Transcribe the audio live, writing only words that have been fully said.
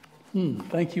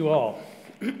Thank you all.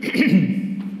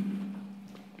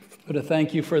 But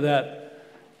thank you for that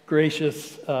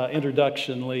gracious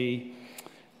introduction, Lee.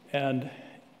 And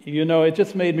you know, it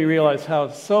just made me realize how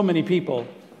so many people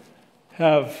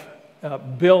have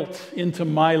built into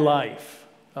my life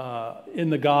in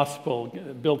the gospel,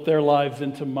 built their lives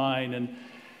into mine.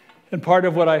 And part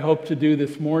of what I hope to do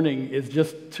this morning is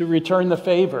just to return the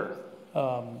favor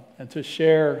and to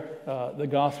share the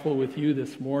gospel with you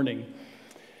this morning.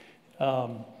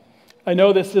 I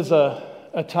know this is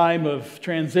a time of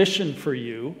transition for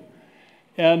you,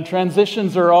 and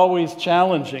transitions are always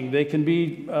challenging. They can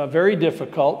be very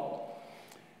difficult.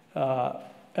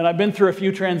 And I've been through a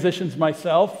few transitions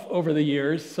myself over the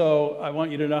years, so I want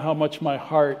you to know how much my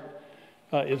heart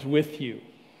is with you.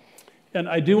 And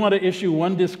I do want to issue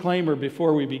one disclaimer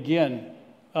before we begin.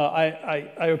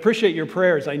 I appreciate your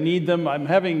prayers. I need them. I'm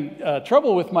having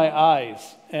trouble with my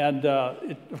eyes. And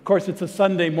of course, it's a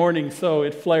Sunday morning, so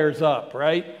it flares up,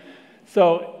 right?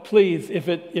 So please,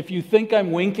 if you think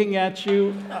I'm winking at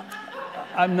you,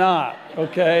 I'm not,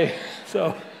 okay?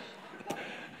 So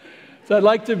I'd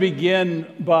like to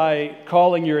begin by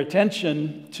calling your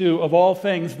attention to, of all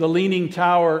things, the Leaning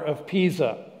Tower of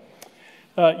Pisa.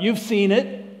 You've seen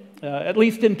it, at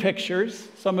least in pictures.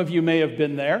 Some of you may have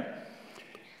been there.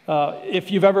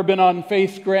 If you've ever been on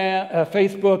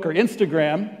Facebook or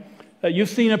Instagram, you've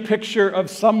seen a picture of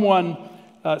someone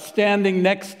standing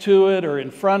next to it or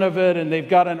in front of it, and they've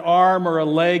got an arm or a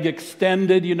leg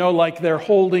extended, you know, like they're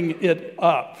holding it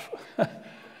up.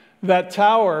 That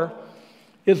tower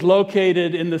is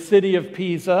located in the city of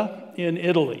Pisa in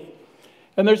Italy.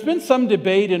 And there's been some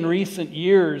debate in recent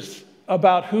years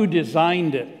about who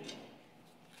designed it.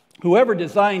 Whoever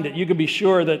designed it, you can be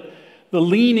sure that the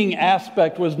leaning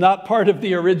aspect was not part of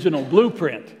the original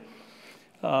blueprint.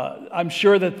 I'm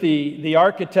sure that the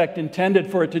architect intended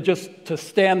for it to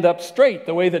stand up straight,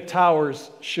 the way that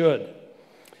towers should.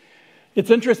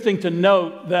 It's interesting to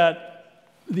note that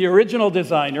the original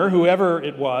designer, whoever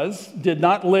it was, did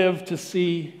not live to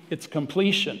see its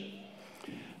completion.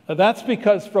 That's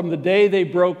because from the day they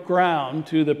broke ground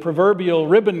to the proverbial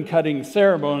ribbon-cutting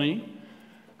ceremony,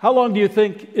 how long do you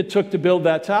think it took to build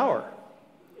that tower?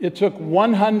 It took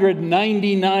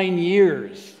 199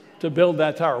 years to build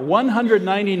that tower.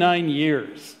 199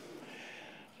 years.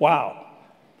 Wow.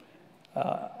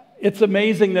 It's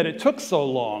amazing that it took so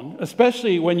long,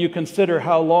 especially when you consider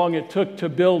how long it took to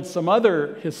build some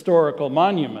other historical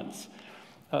monuments.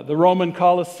 The Roman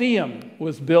Colosseum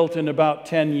was built in about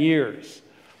 10 years.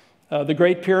 The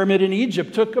Great Pyramid in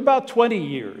Egypt took about 20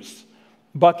 years.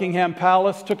 Buckingham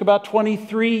Palace took about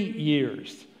 23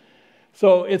 years.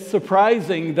 So it's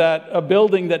surprising that a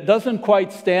building that doesn't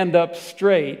quite stand up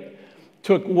straight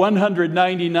took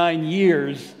 199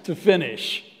 years to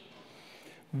finish.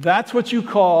 That's what you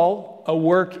call a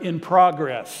work in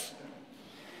progress.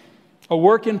 A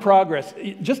work in progress.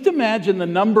 Just imagine the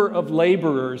number of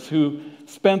laborers who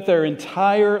spent their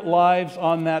entire lives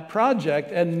on that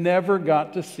project and never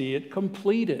got to see it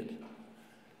completed.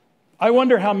 I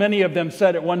wonder how many of them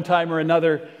said at one time or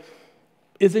another,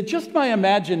 is it just my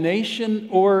imagination,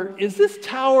 or is this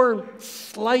tower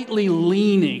slightly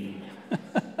leaning?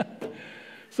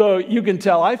 So you can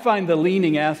tell, I find the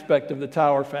leaning aspect of the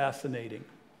tower fascinating.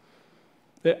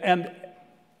 And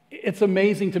it's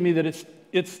amazing to me that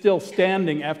it's still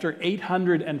standing after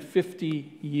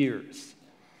 850 years.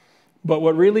 But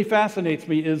what really fascinates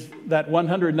me is that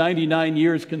 199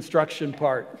 years construction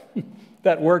part,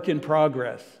 that work in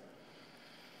progress.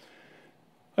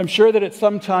 I'm sure that at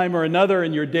some time or another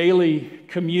in your daily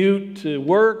commute to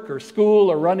work or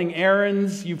school or running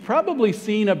errands, you've probably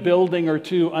seen a building or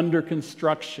two under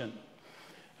construction.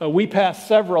 We passed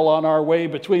several on our way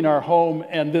between our home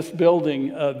and this building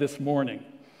this morning.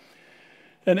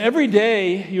 And every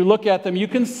day you look at them, you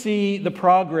can see the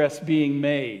progress being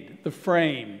made, the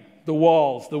frame, the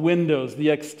walls, the windows, the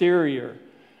exterior.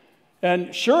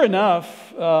 And sure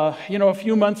enough, a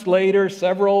few months later,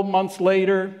 several months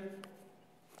later,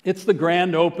 it's the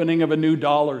grand opening of a new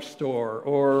dollar store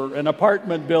or an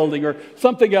apartment building or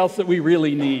something else that we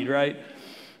really need, right?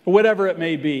 Whatever it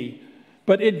may be.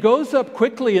 But it goes up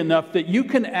quickly enough that you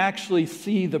can actually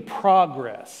see the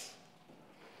progress.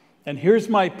 And here's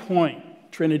my point,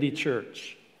 Trinity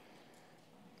Church.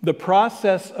 The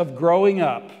process of growing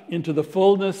up into the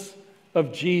fullness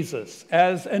of Jesus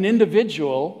as an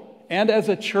individual and as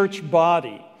a church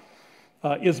body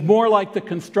is more like the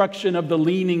construction of the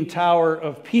Leaning Tower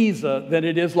of Pisa than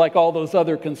it is like all those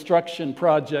other construction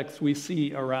projects we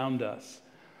see around us.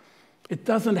 It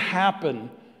doesn't happen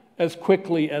as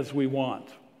quickly as we want.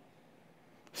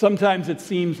 Sometimes it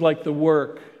seems like the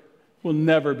work will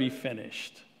never be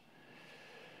finished.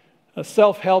 A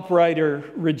self-help writer,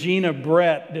 Regina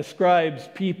Brett, describes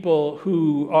people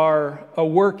who are a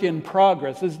work in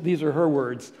progress. These are her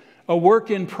words. A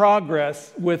work in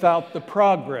progress without the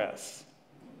progress.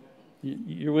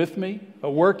 You're with me? A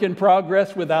work in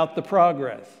progress without the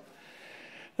progress.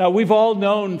 Now, we've all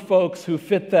known folks who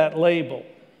fit that label.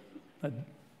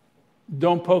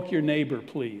 Don't poke your neighbor,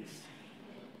 please.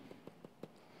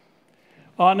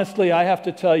 Honestly, I have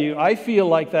to tell you, I feel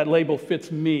like that label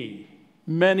fits me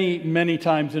many, many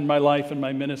times in my life and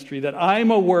my ministry, that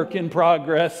I'm a work in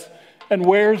progress, and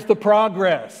where's the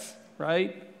progress,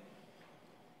 right?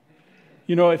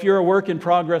 You know, if you're a work in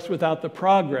progress without the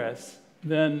progress,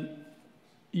 then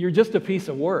you're just a piece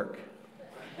of work.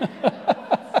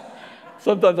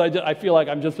 Sometimes I feel like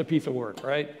I'm just a piece of work,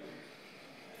 right?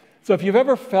 So if you've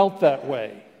ever felt that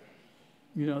way,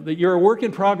 you know, that you're a work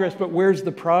in progress, but where's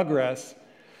the progress?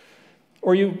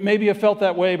 Or you maybe have felt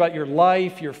that way about your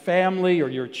life, your family, or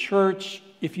your church.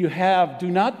 If you have,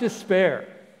 do not despair.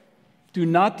 Do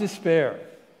not despair.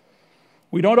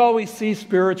 We don't always see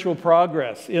spiritual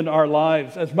progress in our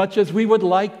lives as much as we would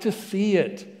like to see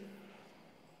it.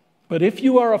 But if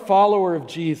you are a follower of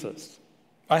Jesus,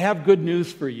 I have good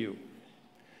news for you.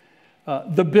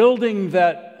 The building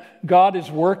that God is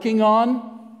working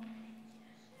on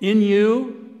in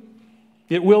you,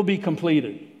 it will be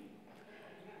completed.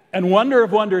 And wonder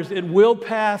of wonders, it will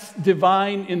pass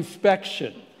divine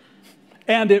inspection,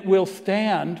 and it will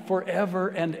stand forever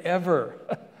and ever.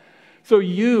 So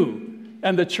you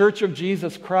and the Church of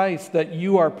Jesus Christ that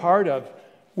you are part of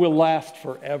will last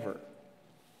forever.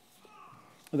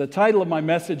 The title of my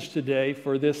message today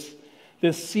for this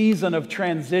season of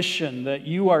transition that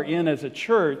you are in as a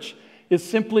church is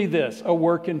simply this: a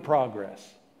work in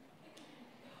progress.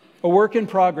 A work in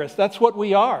progress. That's what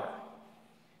we are.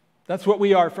 That's what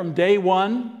we are from day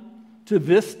one to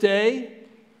this day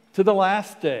to the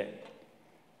last day.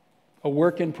 A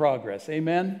work in progress.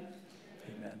 Amen?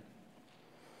 Amen.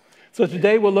 So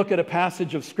today we'll look at a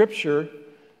passage of Scripture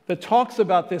that talks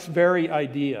about this very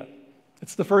idea.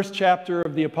 It's the first chapter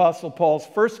of the Apostle Paul's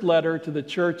first letter to the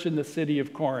church in the city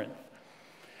of Corinth.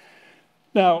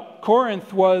 Now,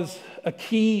 Corinth was a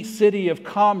key city of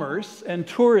commerce and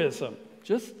tourism,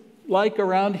 just like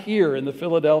around here in the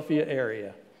Philadelphia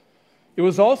area. It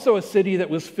was also a city that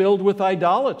was filled with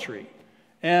idolatry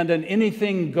and an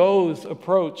anything-goes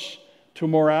approach to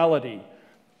morality,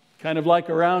 kind of like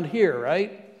around here,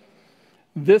 right?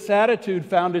 This attitude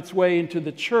found its way into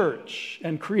the church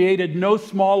and created no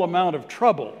small amount of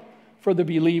trouble for the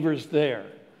believers there,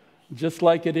 just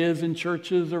like it is in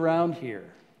churches around here.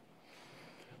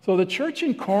 So the church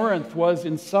in Corinth was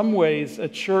in some ways a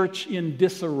church in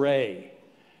disarray.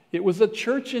 It was a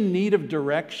church in need of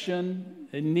direction,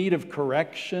 in need of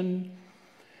correction.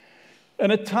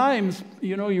 And at times,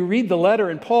 you know, you read the letter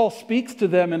and Paul speaks to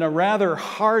them in a rather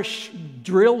harsh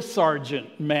drill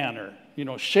sergeant manner. You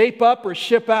know, shape up or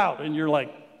ship out. And you're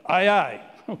like, aye, aye,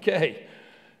 okay.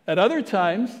 At other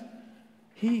times,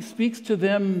 he speaks to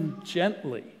them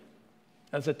gently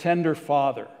as a tender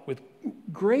father with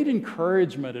great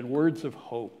encouragement and words of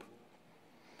hope.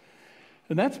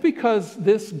 And that's because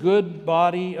this good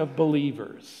body of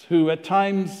believers, who at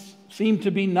times seemed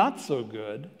to be not so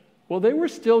good, well, they were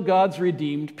still God's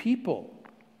redeemed people,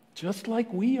 just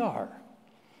like we are.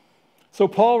 So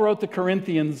Paul wrote the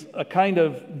Corinthians a kind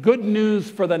of good news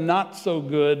for the not so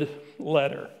good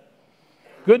letter.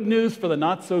 Good news for the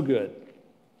not so good.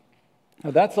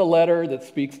 Now that's a letter that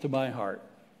speaks to my heart.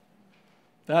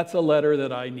 That's a letter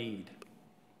that I need.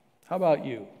 How about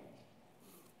you?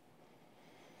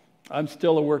 I'm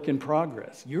still a work in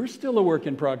progress. You're still a work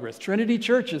in progress. Trinity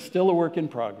Church is still a work in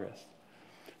progress.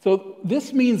 So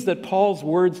this means that Paul's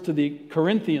words to the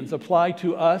Corinthians apply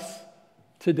to us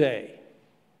today,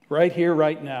 right here,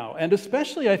 right now, and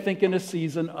especially, I think, in a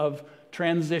season of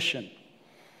transition.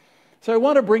 So I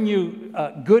want to bring you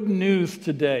good news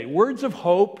today, words of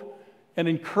hope and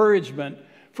encouragement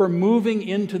for moving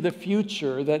into the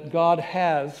future that God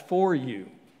has for you.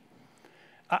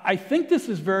 I think this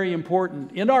is very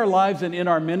important in our lives and in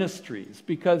our ministries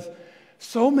because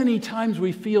so many times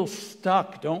we feel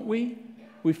stuck, don't we?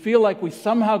 We feel like we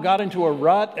somehow got into a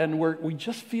rut and we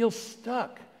just feel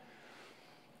stuck.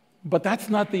 But that's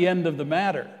not the end of the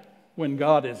matter when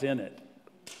God is in it.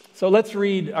 So let's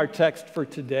read our text for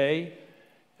today.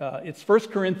 It's 1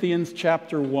 Corinthians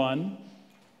chapter 1,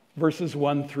 verses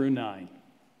 1 through 9.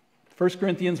 1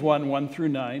 Corinthians 1, 1 through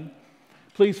 9.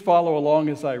 Please follow along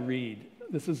as I read.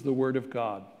 This is the word of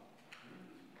God.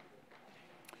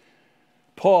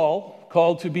 Paul,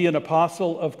 called to be an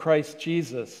apostle of Christ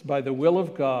Jesus by the will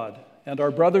of God, and our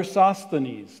brother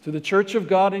Sosthenes, to the church of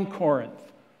God in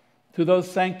Corinth, to those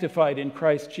sanctified in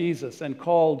Christ Jesus and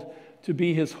called to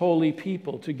be his holy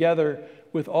people, together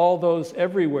with all those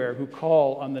everywhere who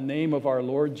call on the name of our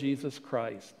Lord Jesus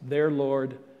Christ, their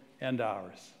Lord and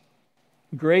ours.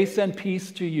 Grace and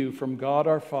peace to you from God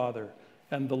our Father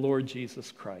and the Lord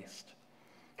Jesus Christ.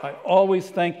 I always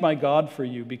thank my God for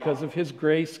you because of his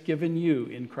grace given you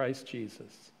in Christ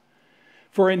Jesus.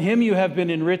 For in him you have been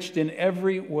enriched in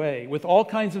every way, with all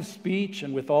kinds of speech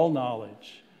and with all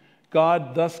knowledge,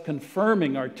 God thus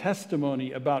confirming our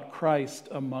testimony about Christ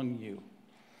among you.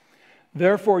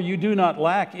 Therefore you do not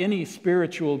lack any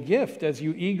spiritual gift as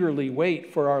you eagerly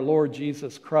wait for our Lord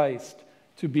Jesus Christ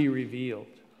to be revealed.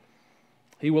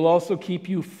 He will also keep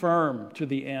you firm to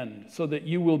the end, so that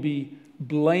you will be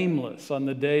blameless on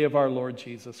the day of our Lord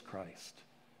Jesus Christ.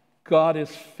 God is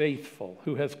faithful,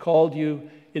 who has called you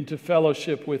into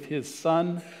fellowship with his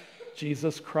Son,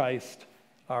 Jesus Christ,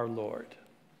 our Lord.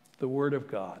 The Word of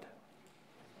God.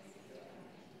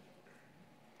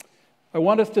 I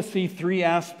want us to see three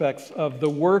aspects of the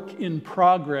work in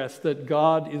progress that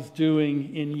God is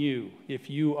doing in you if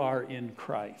you are in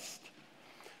Christ.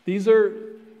 These are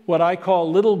what I call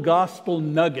little gospel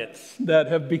nuggets that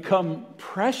have become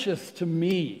precious to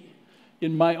me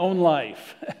in my own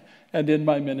life and in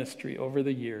my ministry over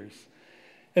the years.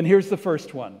 And here's the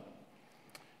first one.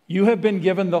 You have been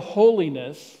given the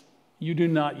holiness you do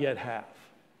not yet have.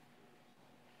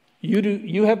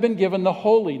 You have been given the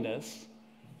holiness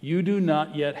you do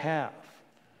not yet have.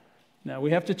 Now,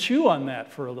 we have to chew on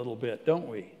that for a little bit, don't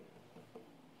we?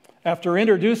 After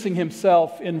introducing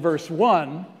himself in verse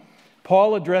 1,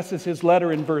 Paul addresses his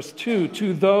letter in verse 2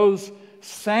 to those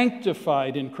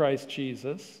sanctified in Christ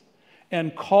Jesus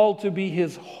and called to be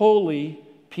his holy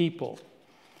people.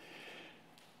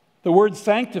 The word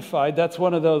sanctified, that's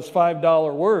one of those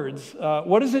 $5 words.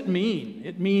 What does it mean?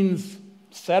 It means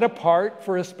set apart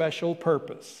for a special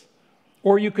purpose.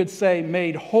 Or you could say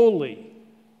made holy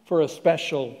for a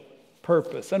special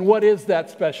purpose. And what is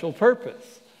that special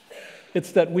purpose?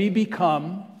 It's that we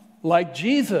become like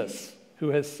Jesus, who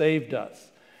has saved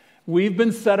us. We've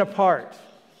been set apart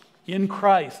in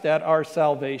Christ at our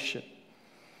salvation.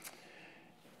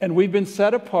 And we've been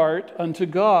set apart unto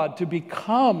God to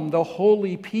become the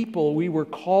holy people we were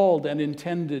called and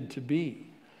intended to be.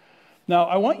 Now,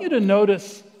 I want you to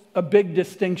notice a big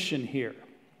distinction here.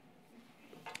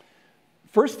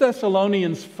 1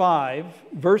 Thessalonians 5,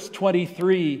 verse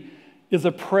 23, is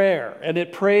a prayer, and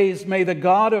it prays, "May the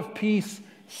God of peace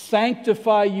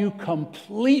sanctify you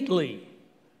completely."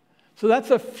 So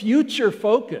that's a future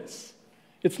focus.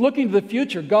 It's looking to the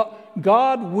future.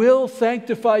 God will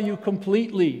sanctify you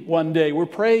completely one day. We're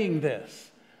praying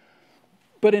this.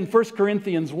 But in 1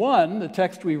 Corinthians 1, the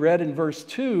text we read in verse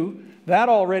 2, that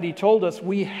already told us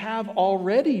we have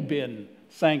already been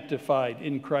sanctified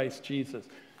in Christ Jesus.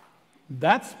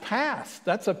 That's past.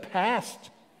 That's a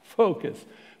past focus.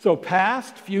 So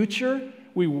past, future,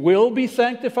 we will be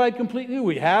sanctified completely.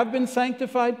 We have been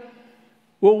sanctified.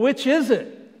 Well, which is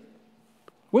it?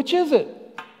 Which is it?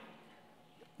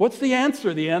 What's the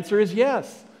answer? The answer is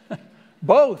yes.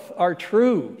 Both are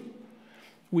true.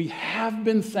 We have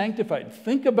been sanctified.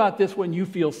 Think about this when you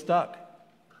feel stuck.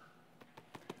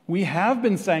 We have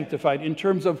been sanctified in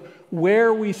terms of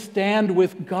where we stand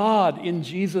with God in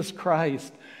Jesus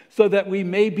Christ, so that we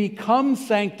may become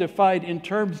sanctified in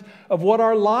terms of what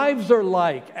our lives are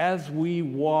like as we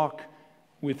walk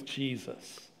with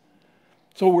Jesus.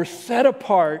 So we're set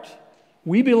apart.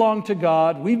 We belong to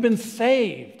God. We've been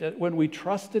saved when we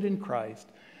trusted in Christ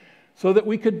so that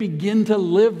we could begin to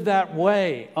live that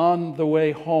way on the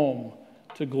way home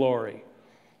to glory.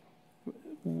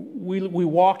 We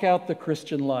walk out the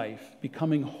Christian life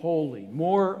becoming holy,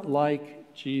 more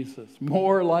like Jesus,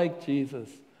 more like Jesus.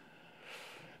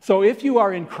 So if you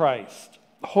are in Christ,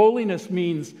 holiness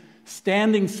means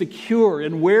standing secure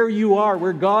in where you are,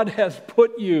 where God has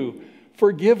put you,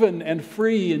 forgiven and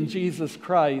free in Jesus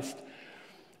Christ,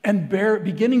 and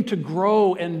beginning to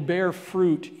grow and bear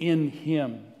fruit in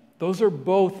him. Those are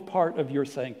both part of your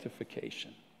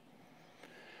sanctification.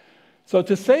 So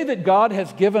to say that God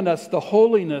has given us the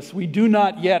holiness we do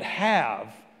not yet have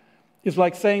is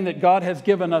like saying that God has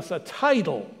given us a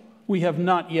title we have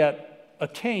not yet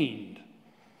attained.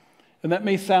 And that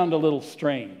may sound a little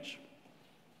strange.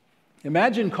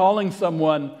 Imagine calling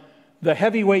someone the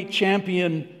heavyweight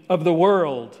champion of the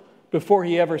world before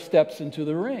he ever steps into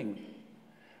the ring.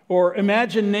 Or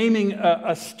imagine naming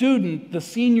a student the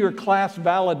senior class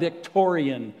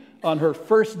valedictorian on her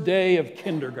first day of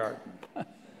kindergarten.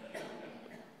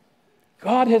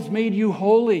 God has made you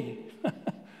holy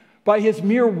by his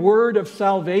mere word of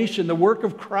salvation, the work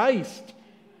of Christ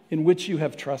in which you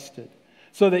have trusted.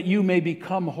 so that you may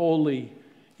become holy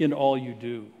in all you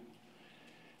do.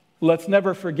 Let's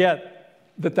never forget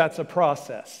that that's a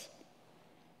process.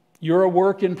 You're a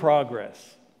work in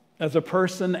progress as a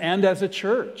person and as a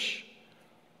church.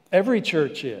 Every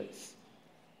church is.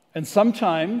 And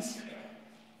sometimes,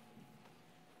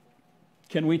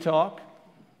 can we talk?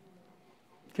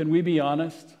 Can we be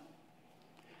honest?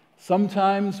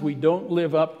 Sometimes we don't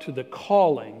live up to the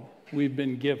calling we've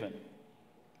been given.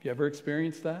 You ever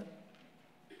experienced that?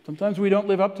 Sometimes we don't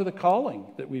live up to the calling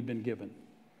that we've been given.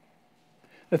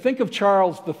 Now think of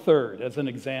Charles III as an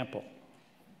example.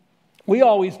 We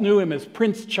always knew him as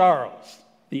Prince Charles,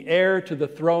 the heir to the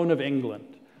throne of England.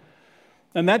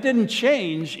 And that didn't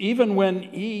change even when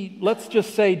he, let's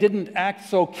just say, didn't act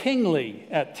so kingly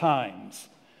at times.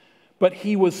 But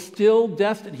he was still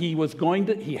destined, he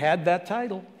had that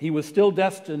title. He was still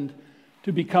destined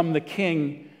to become the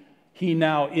king he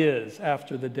now is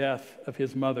after the death of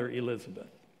his mother Elizabeth.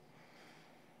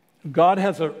 God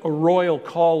has a royal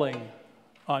calling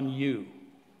on you,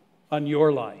 on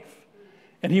your life.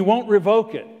 And he won't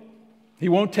revoke it. He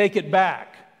won't take it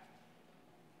back.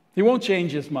 He won't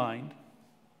change his mind.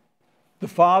 The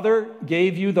Father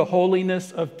gave you the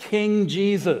holiness of King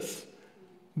Jesus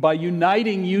by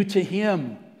uniting you to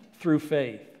him through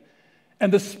faith.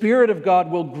 And the Spirit of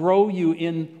God will grow you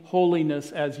in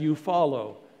holiness as you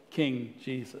follow King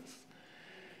Jesus.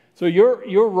 So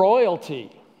you're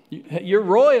royalty. You're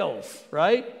royals,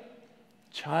 right?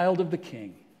 Child of the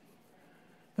King.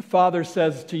 The Father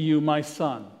says to you, my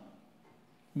son,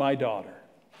 my daughter.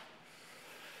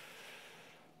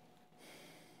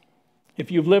 If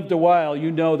you've lived a while,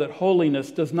 you know that holiness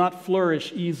does not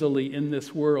flourish easily in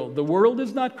this world. The world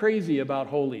is not crazy about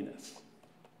holiness.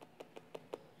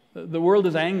 The world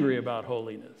is angry about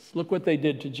holiness. Look what they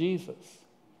did to Jesus.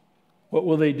 What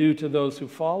will they do to those who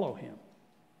follow him?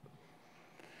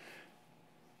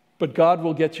 But God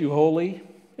will get you holy,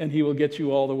 and he will get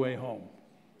you all the way home.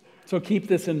 So keep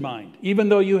this in mind. Even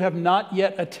though you have not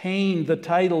yet attained the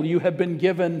title you have been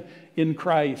given in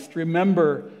Christ,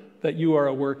 remember that you are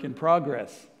a work in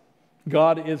progress.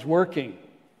 God is working.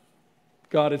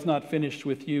 God is not finished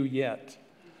with you yet.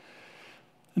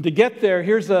 And to get there,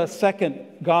 here's a second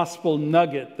gospel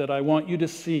nugget that I want you to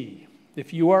see.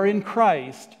 If you are in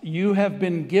Christ, you have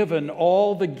been given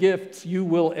all the gifts you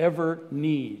will ever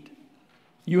need.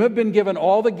 You have been given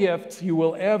all the gifts you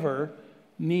will ever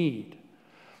need.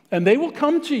 And they will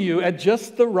come to you at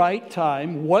just the right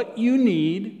time, what you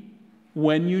need,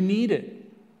 when you need it.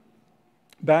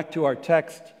 Back to our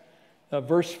text,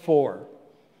 verse 4.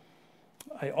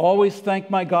 I always thank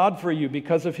my God for you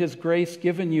because of his grace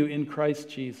given you in Christ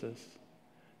Jesus.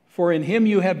 For in him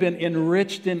you have been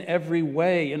enriched in every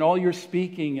way, in all your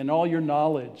speaking and all your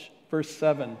knowledge. Verse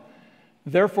 7.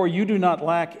 Therefore you do not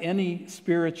lack any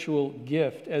spiritual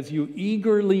gift as you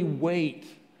eagerly wait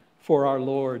for our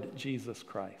Lord Jesus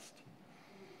Christ.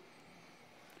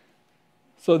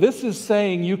 So this is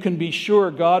saying you can be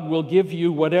sure God will give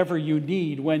you whatever you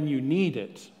need when you need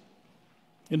it.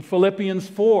 In Philippians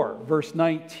 4, verse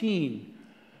 19,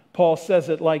 Paul says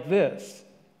it like this,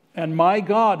 and my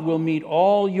God will meet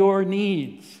all your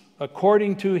needs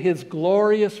according to his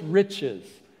glorious riches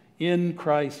in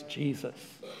Christ Jesus.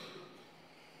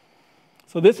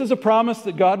 So this is a promise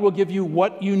that God will give you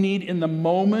what you need in the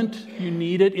moment you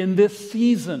need it, in this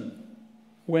season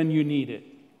when you need it.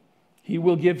 He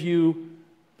will give you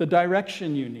the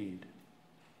direction you need.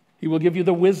 He will give you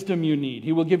the wisdom you need.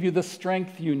 He will give you the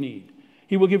strength you need.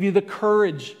 He will give you the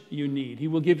courage you need. He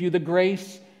will give you the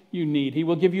grace you need. He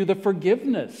will give you the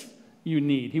forgiveness you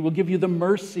need. He will give you the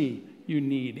mercy you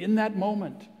need in that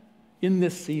moment, in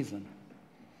this season.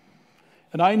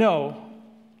 And I know,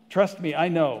 trust me, I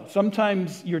know,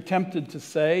 sometimes you're tempted to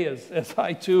say, as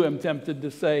I too am tempted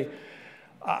to say,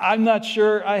 I'm not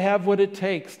sure I have what it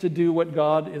takes to do what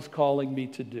God is calling me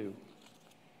to do.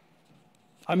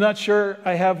 I'm not sure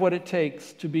I have what it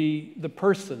takes to be the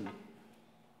person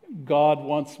God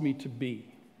wants me to be.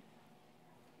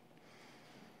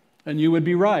 And you would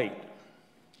be right,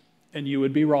 and you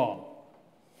would be wrong.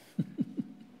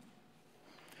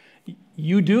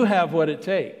 You do have what it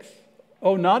takes.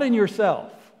 Oh, not in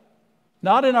yourself,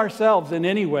 not in ourselves in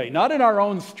any way, not in our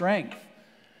own strength,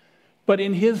 but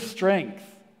in his strength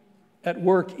at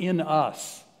work in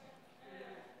us.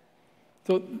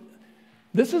 So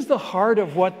this is the heart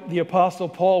of what the Apostle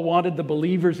Paul wanted the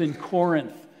believers in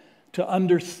Corinth to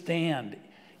understand.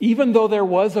 Even though there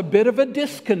was a bit of a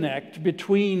disconnect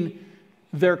between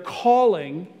their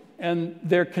calling and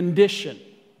their condition.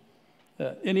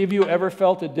 Any of you ever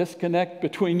felt a disconnect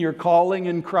between your calling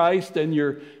in Christ and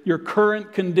your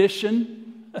current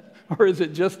condition? Or is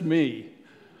it just me?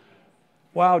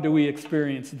 Wow, do we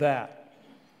experience that?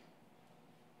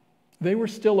 They were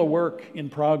still a work in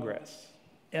progress.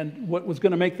 And what was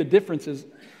going to make the difference is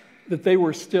that they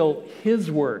were still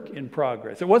his work in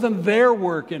progress. It wasn't their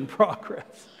work in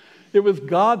progress. It was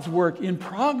God's work in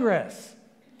progress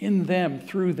in them,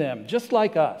 through them, just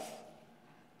like us.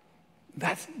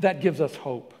 That gives us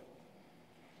hope.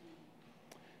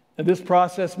 And this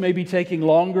process may be taking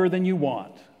longer than you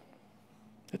want.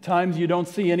 At times you don't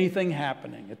see anything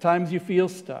happening. At times you feel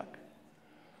stuck.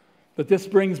 But this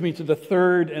brings me to the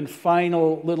third and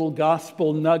final little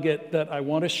gospel nugget that I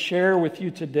want to share with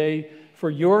you today for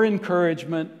your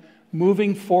encouragement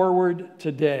moving forward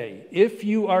today. If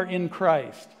you are in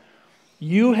Christ,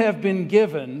 you have been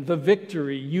given the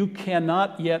victory you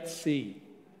cannot yet see.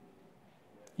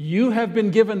 You have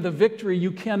been given the victory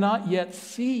you cannot yet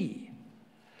see.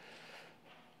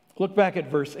 Look back at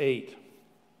verse 8.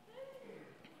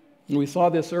 We saw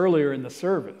this earlier in the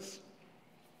service.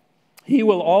 He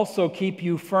will also keep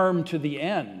you firm to the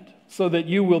end, so that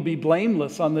you will be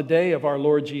blameless on the day of our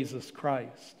Lord Jesus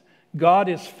Christ. God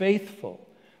is faithful,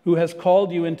 who has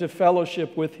called you into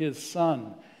fellowship with his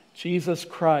Son, Jesus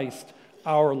Christ,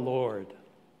 our Lord.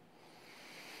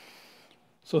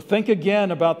 So think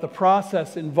again about the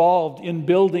process involved in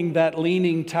building that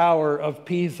leaning tower of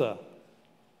Pisa.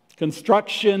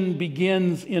 Construction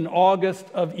begins in August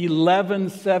of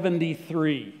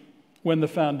 1173, when the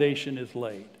foundation is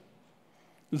laid.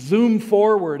 Zoom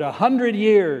forward 100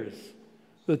 years,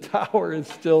 the tower is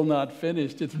still not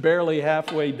finished. It's barely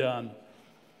halfway done.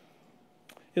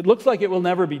 It looks like it will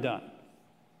never be done.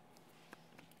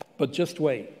 But just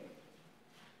wait.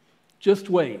 Just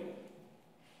wait.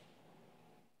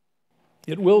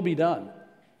 It will be done.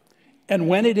 And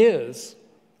when it is,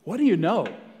 what do you know?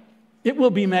 It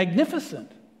will be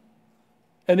magnificent.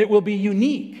 And it will be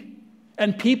unique.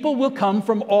 And people will come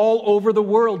from all over the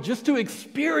world just to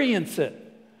experience it.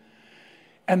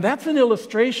 And that's an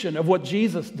illustration of what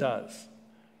Jesus does.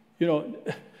 You know,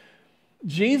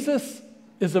 Jesus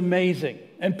is amazing.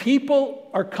 And people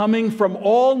are coming from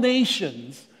all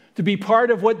nations to be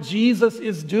part of what Jesus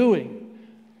is doing.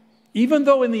 Even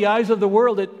though in the eyes of the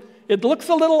world it looks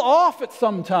a little off at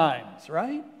some times,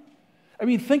 right? I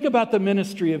mean, think about the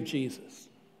ministry of Jesus.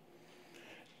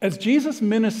 As Jesus'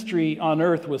 ministry on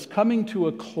earth was coming to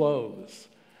a close,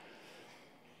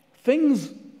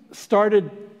 things started,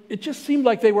 it just seemed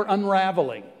like they were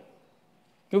unraveling.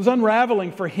 It was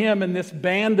unraveling for him and this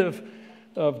band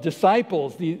of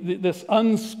disciples, this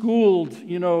unschooled,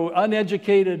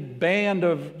 uneducated band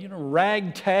of,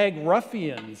 ragtag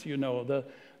ruffians,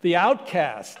 the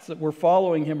outcasts that were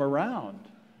following him around.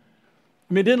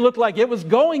 I mean, it didn't look like it was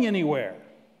going anywhere.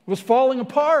 It was falling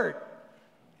apart.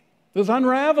 It was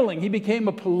unraveling. He became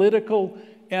a political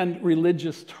and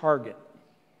religious target.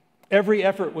 Every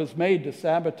effort was made to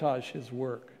sabotage his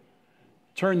work,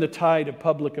 turn the tide of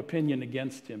public opinion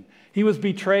against him. He was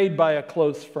betrayed by a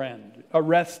close friend,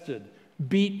 arrested,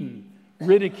 beaten,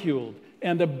 ridiculed,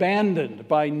 and abandoned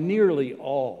by nearly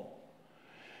all.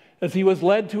 As he was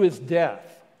led to his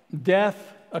death,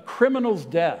 a criminal's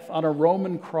death on a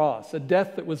Roman cross, a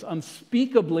death that was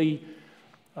unspeakably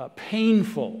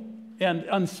painful and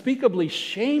unspeakably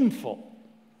shameful.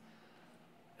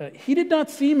 He did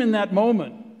not seem in that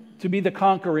moment to be the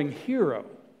conquering hero.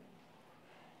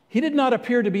 He did not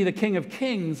appear to be the King of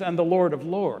Kings and the Lord of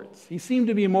Lords. He seemed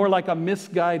to be more like a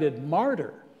misguided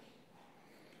martyr.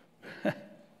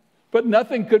 But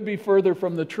nothing could be further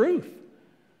from the truth,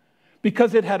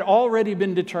 because it had already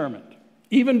been determined,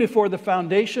 even before the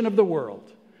foundation of the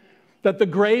world, that the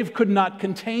grave could not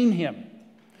contain him,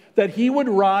 that he would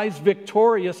rise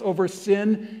victorious over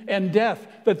sin and death,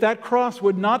 that cross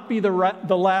would not be the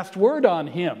last word on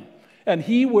him, and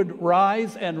he would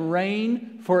rise and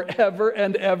reign forever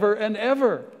and ever and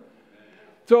ever.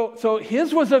 So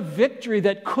his was a victory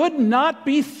that could not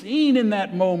be seen in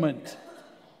that moment.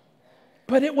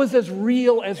 But it was as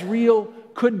real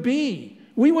could be.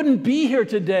 We wouldn't be here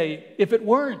today if it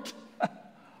weren't.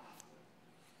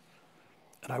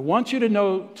 And I want you to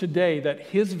know today that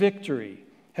his victory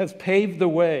has paved the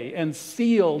way and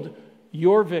sealed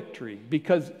your victory,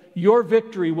 because your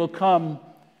victory will come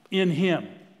in him.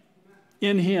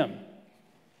 In him.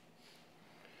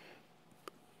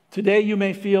 Today you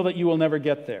may feel that you will never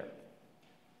get there.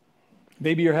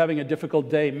 Maybe you're having a difficult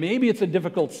day. Maybe it's a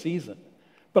difficult season.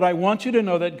 But I want you to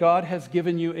know that God has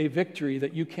given you a victory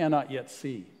that you cannot yet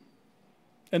see.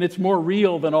 And it's more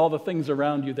real than all the things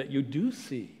around you that you do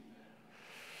see.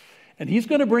 And he's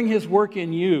going to bring his work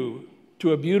in you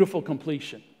to a beautiful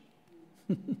completion.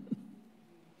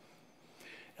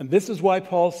 And this is why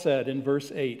Paul said in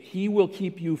verse 8, he will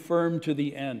keep you firm to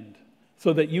the end,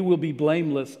 so that you will be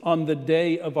blameless on the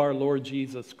day of our Lord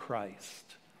Jesus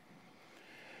Christ.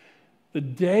 The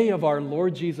day of our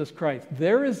Lord Jesus Christ.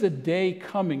 There is a day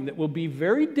coming that will be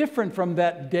very different from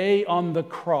that day on the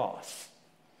cross.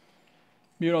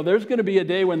 You know, there's going to be a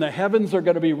day when the heavens are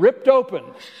going to be ripped open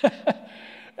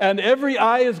and every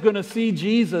eye is going to see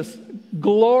Jesus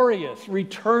glorious,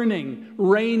 returning,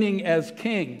 reigning as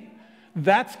King.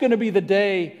 That's going to be the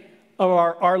day of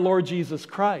our Lord Jesus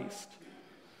Christ.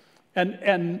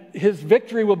 And his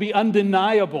victory will be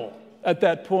undeniable at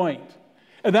that point.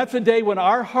 And that's a day when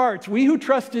our hearts, we who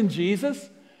trust in Jesus,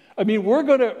 I mean,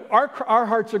 our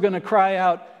hearts are going to cry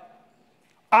out,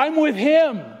 I'm with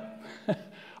him.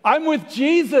 I'm with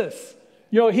Jesus.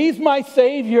 You know, he's my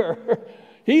Savior.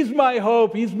 He's my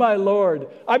hope. He's my Lord.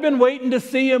 I've been waiting to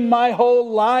see him my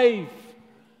whole life.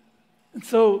 And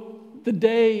so the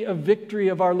day of victory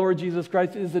of our Lord Jesus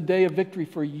Christ is a day of victory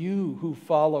for you who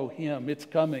follow him. It's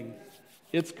coming.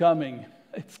 It's coming.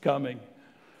 It's coming.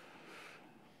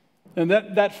 And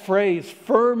that phrase,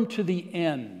 firm to the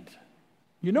end,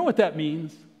 you know what that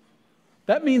means?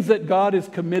 That means that God is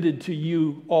committed to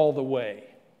you all the way.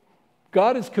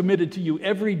 God is committed to you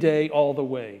every day, all the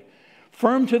way.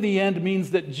 Firm to the end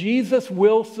means that Jesus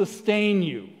will sustain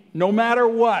you, no matter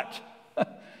what.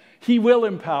 He will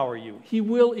empower you. He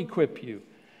will equip you.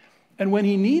 And when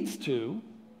he needs to,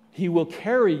 he will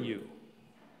carry you.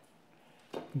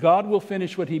 God will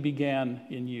finish what he began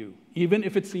in you, even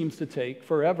if it seems to take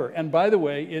forever. And by the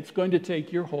way, it's going to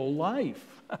take your whole life.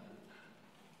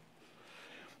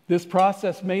 This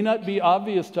process may not be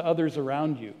obvious to others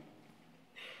around you.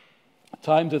 At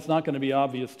times it's not going to be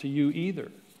obvious to you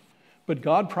either. But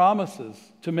God promises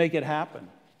to make it happen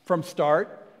from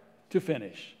start to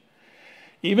finish.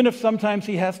 Even if sometimes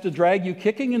he has to drag you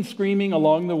kicking and screaming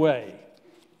along the way.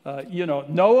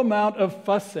 No amount of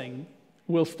fussing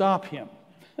will stop him.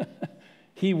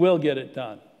 He will get it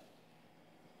done.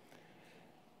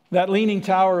 That Leaning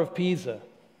Tower of Pisa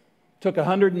took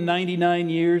 199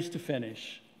 years to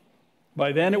finish.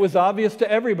 By then it was obvious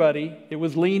to everybody it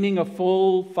was leaning a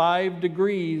full 5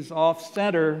 degrees off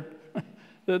center.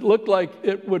 It looked like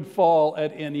it would fall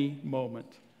at any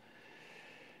moment.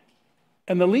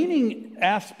 And the leaning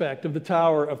aspect of the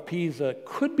Tower of Pisa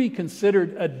could be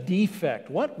considered a defect.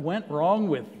 What went wrong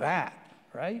with that,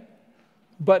 right?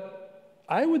 But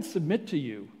I would submit to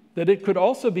you that it could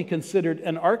also be considered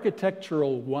an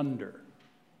architectural wonder,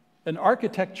 an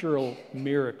architectural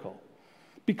miracle,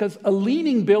 because a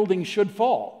leaning building should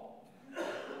fall.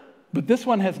 But this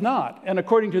one has not, and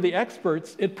according to the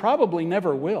experts, it probably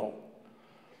never will.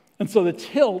 And so the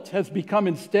tilt has become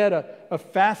instead a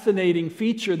fascinating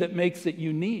feature that makes it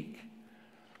unique.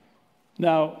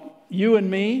 Now, you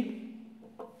and me,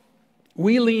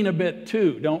 we lean a bit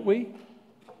too, don't we?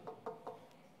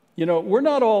 You know, we're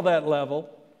not all that level.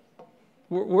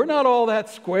 We're not all that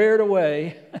squared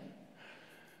away.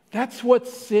 That's what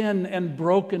sin and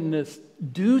brokenness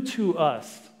do to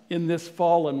us in this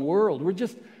fallen world. We're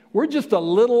just a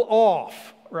little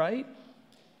off, right?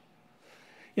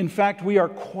 In fact, we are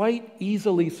quite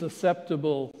easily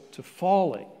susceptible to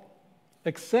falling,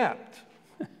 except,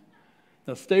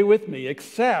 now stay with me,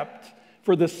 except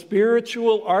for the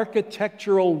spiritual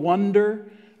architectural wonder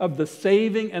of the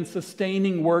saving and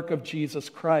sustaining work of Jesus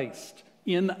Christ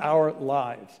in our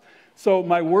lives. So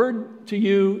my word to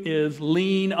you is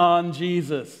lean on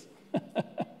Jesus.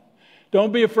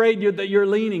 Don't be afraid that you're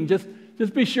leaning. Just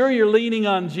be sure you're leaning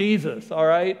on Jesus, all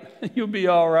right? You'll be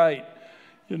all right.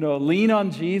 You know, lean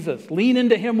on Jesus. Lean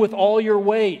into him with all your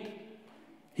weight.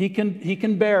 He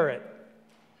can bear it.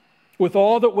 With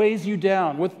all that weighs you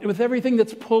down, with everything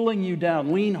that's pulling you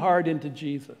down, lean hard into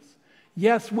Jesus.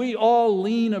 Yes, we all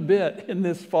lean a bit in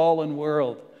this fallen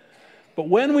world. But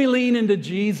when we lean into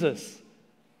Jesus,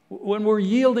 when we're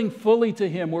yielding fully to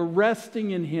him, we're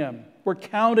resting in him, we're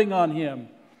counting on him,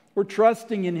 we're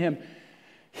trusting in him,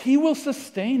 he will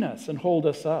sustain us and hold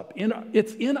us up.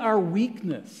 It's in our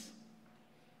weakness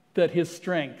that his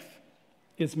strength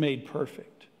is made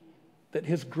perfect, that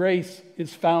his grace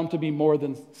is found to be more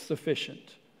than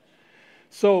sufficient.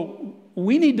 So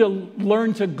we need to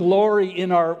learn to glory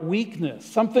in our weakness,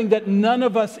 something that none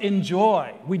of us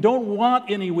enjoy. We don't want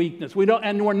any weakness.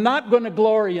 And we're not going to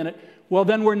glory in it. Well,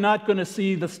 then we're not going to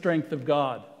see the strength of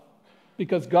God.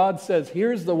 Because God says,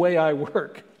 here's the way I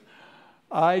work.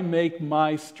 I make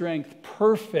my strength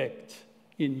perfect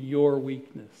in your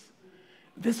weakness.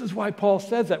 This is why Paul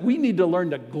says that. We need to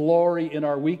learn to glory in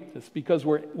our weakness because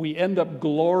we end up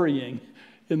glorying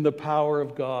in the power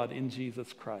of God in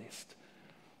Jesus Christ.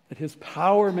 That his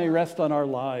power may rest on our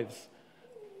lives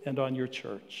and on your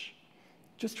church.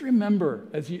 Just remember,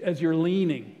 as you're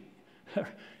leaning,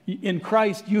 In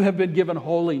Christ, you have been given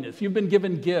holiness. You've been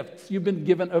given gifts. You've been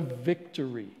given a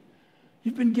victory.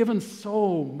 You've been given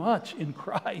so much in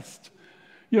Christ.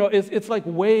 It's like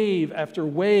wave after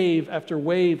wave after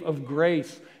wave of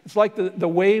grace. It's like the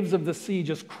waves of the sea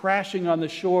just crashing on the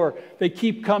shore. They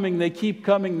keep coming, they keep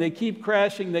coming, they keep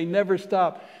crashing, they never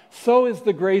stop. So is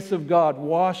the grace of God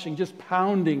washing, just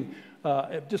pounding,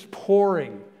 just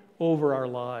pouring over our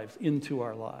lives, into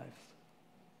our lives.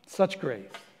 Such grace.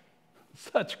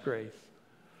 Such grace.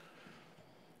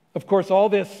 Of course, all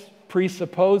this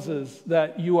presupposes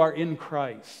that you are in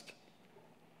Christ.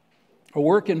 A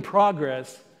work in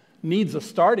progress needs a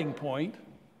starting point,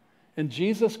 and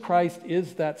Jesus Christ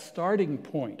is that starting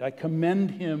point. I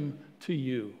commend him to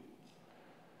you.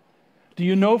 Do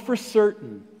you know for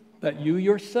certain that you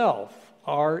yourself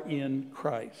are in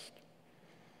Christ?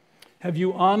 Have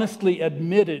you honestly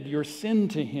admitted your sin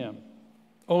to him,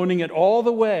 owning it all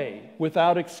the way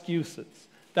without excuses?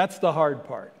 That's the hard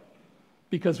part.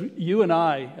 Because you and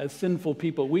I, as sinful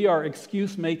people, we are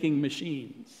excuse-making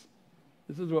machines.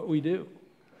 This is what we do.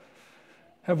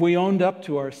 Have we owned up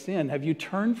to our sin? Have you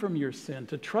turned from your sin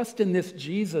to trust in this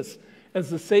Jesus as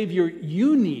the Savior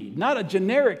you need? Not a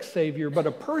generic Savior, but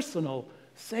a personal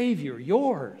Savior,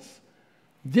 yours.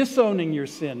 Disowning your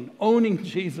sin, owning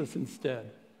Jesus instead.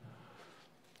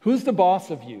 Who's the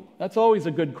boss of you? That's always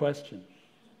a good question.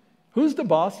 Who's the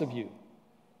boss of you?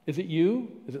 Is it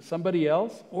you? Is it somebody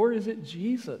else? Or is it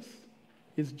Jesus?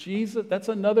 Is Jesus, it's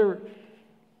another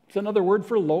word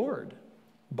for Lord.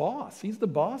 Boss. He's the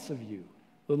boss of you.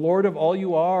 The Lord of all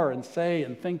you are and say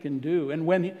and think and do. And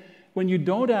when you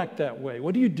don't act that way,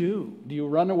 what do? Do you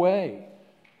run away?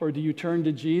 Or do you turn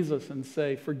to Jesus and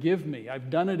say, forgive me, I've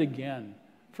done it again.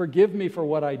 Forgive me for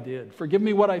what I did. Forgive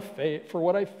me for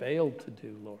what I failed to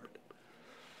do, Lord.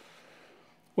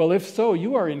 Well, if so,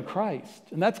 you are in Christ,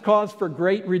 and that's cause for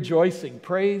great rejoicing.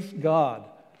 Praise God.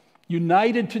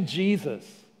 United to Jesus,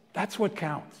 that's what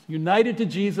counts. United to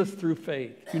Jesus through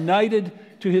faith. United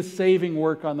to his saving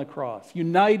work on the cross.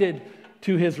 United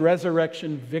to his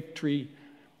resurrection victory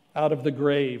out of the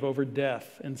grave over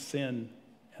death and sin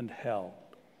and hell.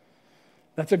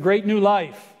 That's a great new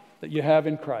life that you have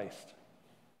in Christ.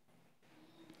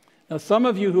 Now, some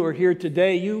of you who are here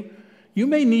today, you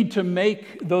may need to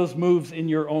make those moves in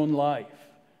your own life.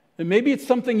 And maybe it's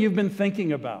something you've been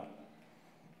thinking about.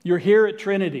 You're here at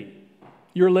Trinity.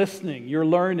 You're listening. You're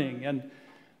learning. And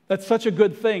that's such a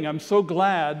good thing. I'm so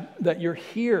glad that you're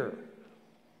here.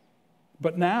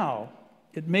 But now,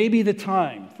 it may be the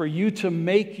time for you to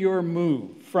make your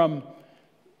move from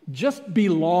just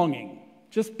belonging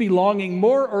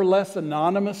more or less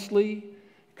anonymously,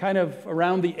 kind of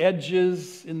around the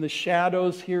edges, in the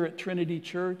shadows here at Trinity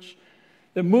Church.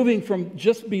 They're moving from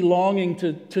just belonging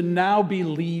to now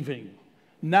believing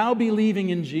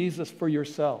in Jesus for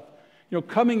yourself.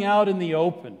 Coming out in the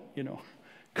open,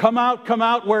 Come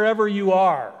out wherever you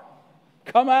are.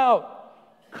 Come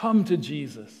out. Come to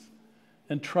Jesus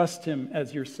and trust him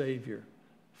as your Savior.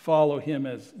 Follow him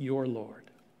as your Lord.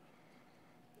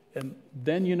 And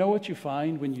then you know what you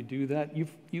find when you do that?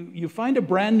 You find a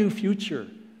brand new future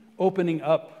opening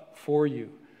up for you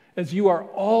as you are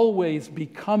always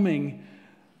becoming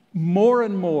more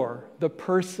and more the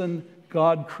person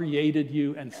God created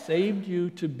you and saved you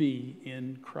to be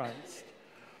in Christ.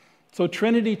 So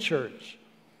Trinity Church,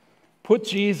 put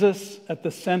Jesus at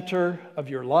the center of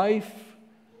your life,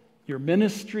 your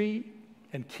ministry,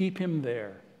 and keep him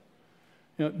there.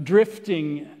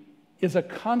 Drifting is a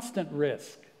constant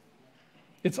risk.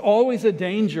 It's always a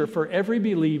danger for every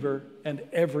believer and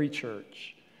every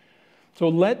church. So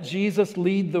let Jesus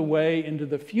lead the way into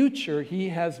the future he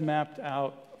has mapped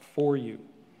out for you.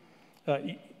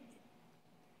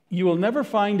 You will never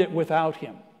find it without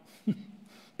him,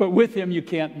 but with him you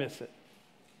can't miss it.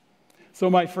 So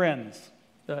my friends,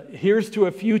 here's to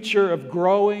a future of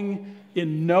growing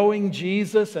in knowing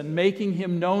Jesus and making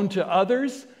him known to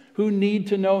others who need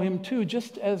to know him too,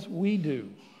 just as we do.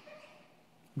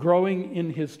 Growing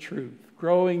in his truth,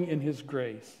 growing in his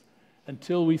grace,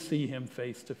 until we see him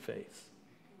face to face.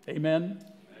 Amen?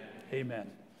 Amen.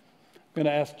 I'm going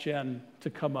to ask Jen to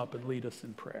come up and lead us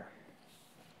in prayer.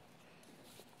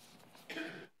 All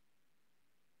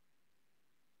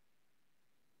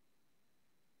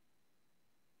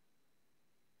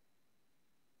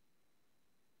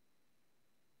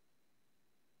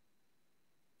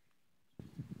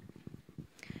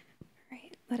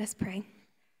right, let us pray.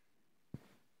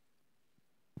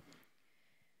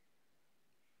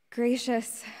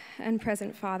 Gracious and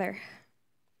present Father,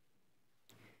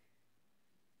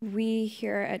 we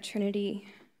here at Trinity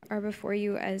are before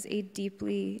you as a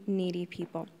deeply needy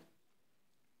people.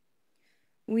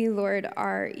 We, Lord,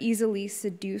 are easily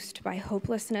seduced by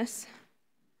hopelessness.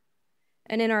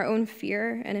 And in our own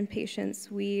fear and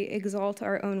impatience, we exalt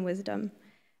our own wisdom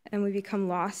and we become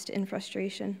lost in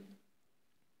frustration.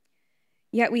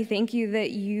 Yet we thank you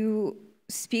that you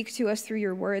speak to us through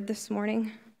your word this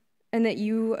morning and that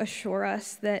you assure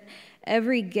us that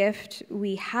every gift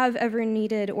we have ever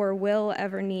needed or will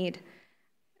ever need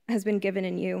has been given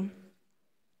in you.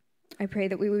 I pray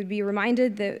that we would be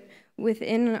reminded that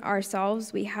within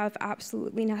ourselves we have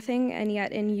absolutely nothing, and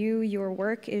yet in you, your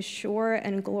work is sure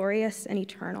and glorious and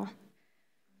eternal.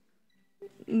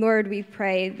 Lord, we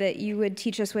pray that you would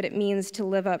teach us what it means to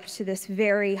live up to this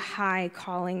very high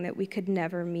calling that we could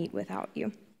never meet without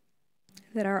you.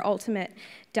 That our ultimate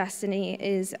destiny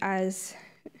is as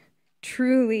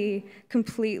truly,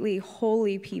 completely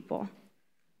holy people.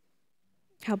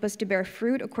 Help us to bear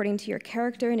fruit according to your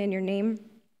character and in your name.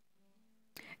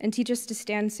 And teach us to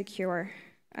stand secure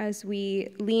as we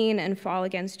lean and fall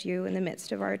against you in the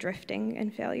midst of our drifting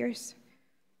and failures.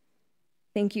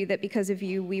 Thank you that because of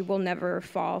you, we will never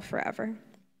fall forever.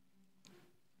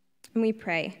 And we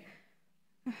pray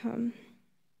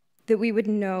that we would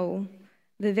know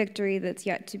the victory that's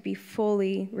yet to be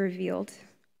fully revealed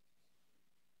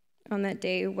on that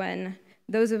day when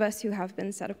those of us who have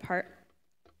been set apart,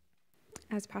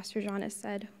 as Pastor John has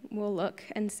said, will look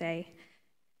and say,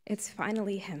 it's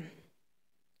finally him.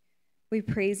 We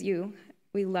praise you.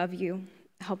 We love you.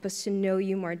 Help us to know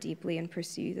you more deeply and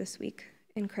pursue you this week.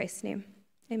 In Christ's name,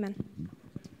 amen.